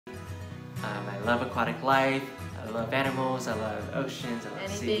I love aquatic life. I love animals. I love oceans. I love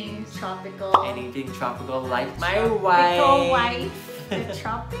anything seas. tropical. Anything tropical, like my tropical wife. The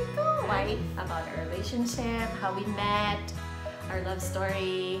tropical wife. About our relationship, how we met, our love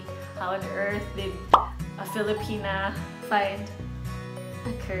story, how on earth did a Filipina find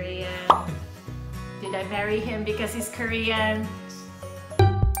a Korean? Did I marry him because he's Korean?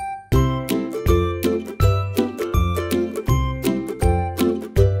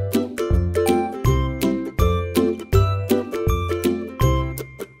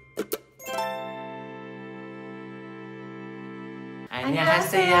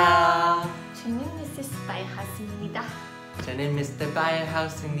 안녕하세요. 저는 Mrs. BioHouse입니다. 저는 Mr.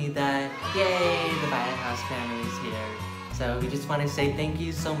 BioHouse입니다. Yay, the BioHouse family is here. So we just want to say thank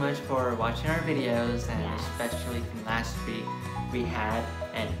you so much for watching our videos, and especially from last week, we had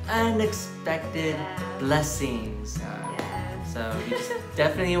an unexpected blessings. So we just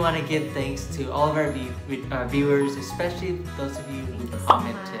definitely want to give thanks to all of our viewers, especially those of you who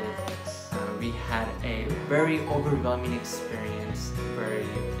commented. We had a very overwhelming experience where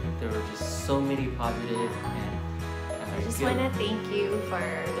there were just so many positive and I just want to thank you for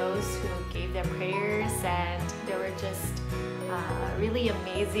those who gave their prayers, and they were just really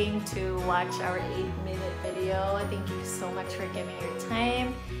amazing to watch our 8-minute video. Thank you so much for giving your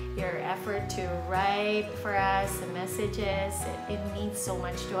time, your effort to write for us the messages. It means so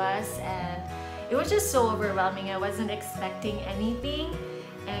much to us, and it was just so overwhelming. I wasn't expecting anything,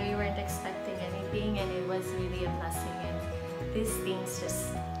 and we weren't expecting anything, and it was really a blessing. And these things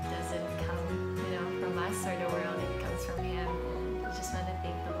just doesn't come, from us or the world. It comes from Him, and we just want to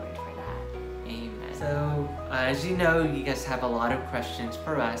thank the Lord for that. Amen. So as you know, you guys have a lot of questions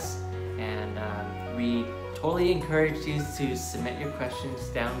for us, and we totally encourage you to submit your questions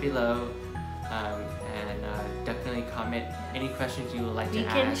down below, and definitely comment any questions you would like to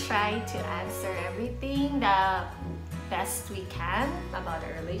ask. We can try to answer everything the best we can about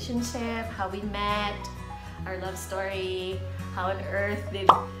our relationship, how we met, our love story, how on earth did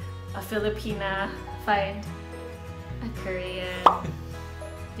a Filipina find a Korean?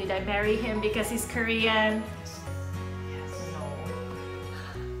 Did I marry him because he's Korean? Yes. No.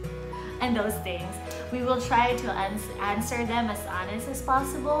 And those things. We will try to answer them as honest as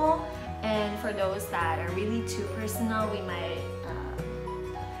possible, and for those that are really too personal, we might,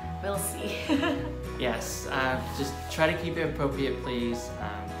 we'll see. Yes, just try to keep it appropriate, please.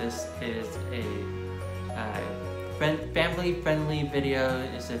 This is a family-friendly video.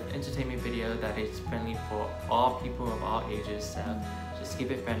 It's an entertainment video that is friendly for all people of all ages, so just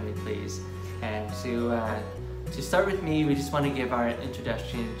keep it friendly, please. And to start with me, we just want to give our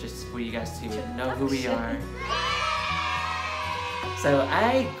introduction just for you guys to know who we are. So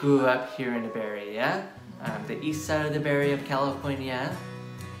I grew up here in the Bay Area, the east side of the Bay Area of California.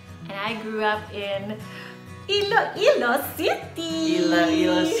 And I grew up in Iloilo City.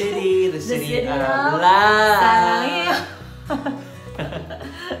 Iloilo City, the city of love.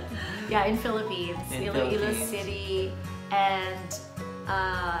 Yeah, in Philippines. Iloilo City, and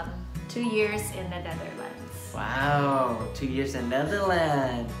 2 years in the Netherlands. Wow, 2 years in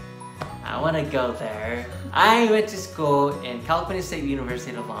Netherlands. I want to go there. I went to school in California State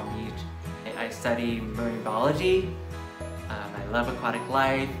University of Long Beach. I study marine biology. I love aquatic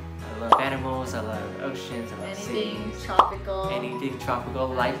life. I love animals. I love oceans. I love anything seas. Tropical. Anything tropical,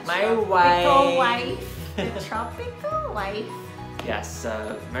 like my tropical wife. The tropical wife. Yes,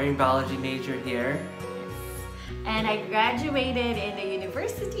 marine biology major here. And I graduated in the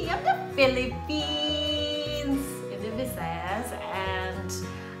University of the Philippines in the Visayas, and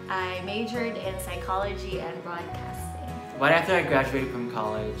I majored in psychology and broadcasting. Right after I graduated from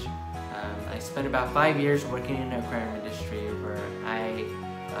college, I spent about 5 years working in the aquarium industry, where I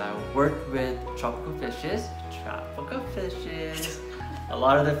worked with tropical fishes. A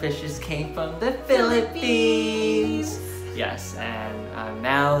lot of the fishes came from the Philippines. Yes, and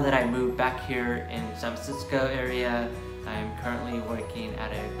now that I moved back here in San Francisco area, I'm currently working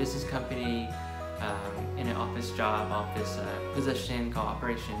at a business company in an office position called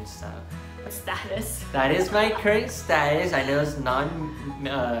operations. So Status. that is my current status. I know it's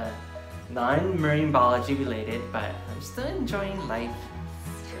non-marine biology related, but I'm still enjoying life.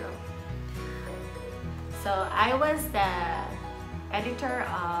 It's true. So I was the editor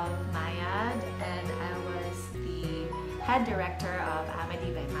of Mayad, and I was the head director of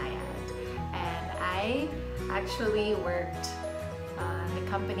Amity by Mayad, and I actually worked the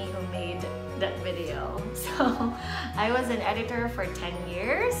company who made that video. So I was an editor for 10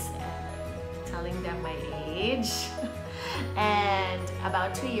 years, telling them my age. And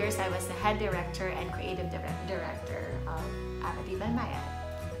about 2 years, I was the head director and creative director of Amity by Mayad.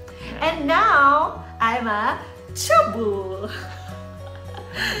 And now I'm a chobu.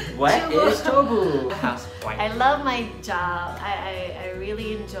 What is tobu? Housewife. I love my job. I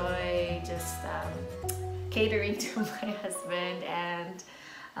really enjoy just catering to my husband, and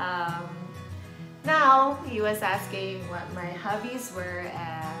now he was asking what my hobbies were.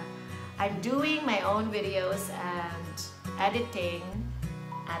 I'm doing my own videos and editing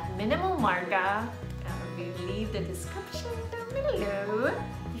at Minimal Marga. We leave the description down below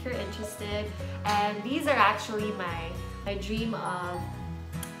if you're interested. And these are actually my dream of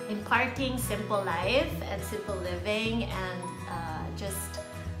imparting simple life and simple living and just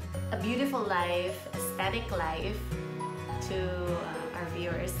a beautiful life, aesthetic life to our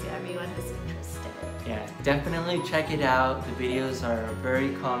viewers, to everyone who's interested. Yeah, definitely check it out. The videos are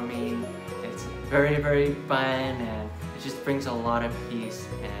very calming. It's very, very fun, and it just brings a lot of peace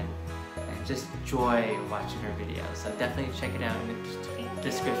and just joy watching our videos. So definitely check it out in the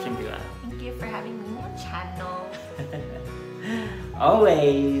description below. Thank you for having me on your channel.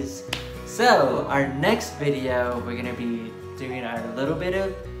 Always. So our next video, we're gonna be doing our little bit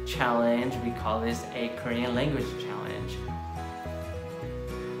of challenge. We call this a Korean language challenge.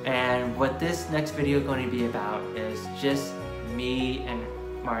 And what this next video is going to be about is just me and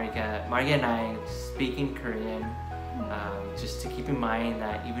Marga and I speaking Korean. Just to keep in mind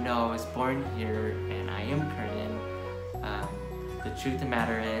that even though I was born here and I am Korean, the truth of the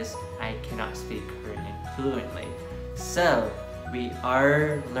matter is I cannot speak Korean fluently. So we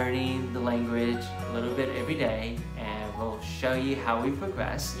are learning the language a little bit every day, and we'll show you how we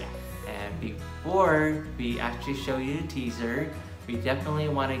progress. Yeah. And before we actually show you the teaser, we definitely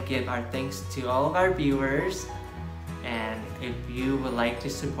want to give our thanks to all of our viewers. And if you would like to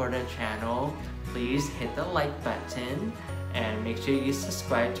support our channel, please hit the like button and make sure you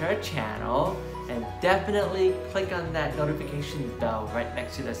subscribe to our channel, and definitely click on that notification bell right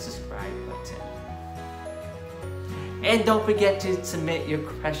next to the subscribe button. And don't forget to submit your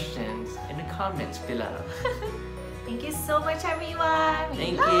questions in the comments below. Thank you so much, everyone.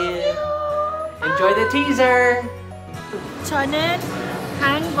 We Thank love you. you. Enjoy the teaser. 저는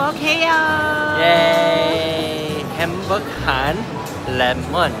행복해요. Yay! 행복한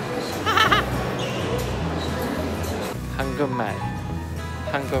레몬. 한국말.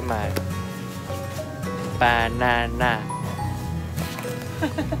 바나나.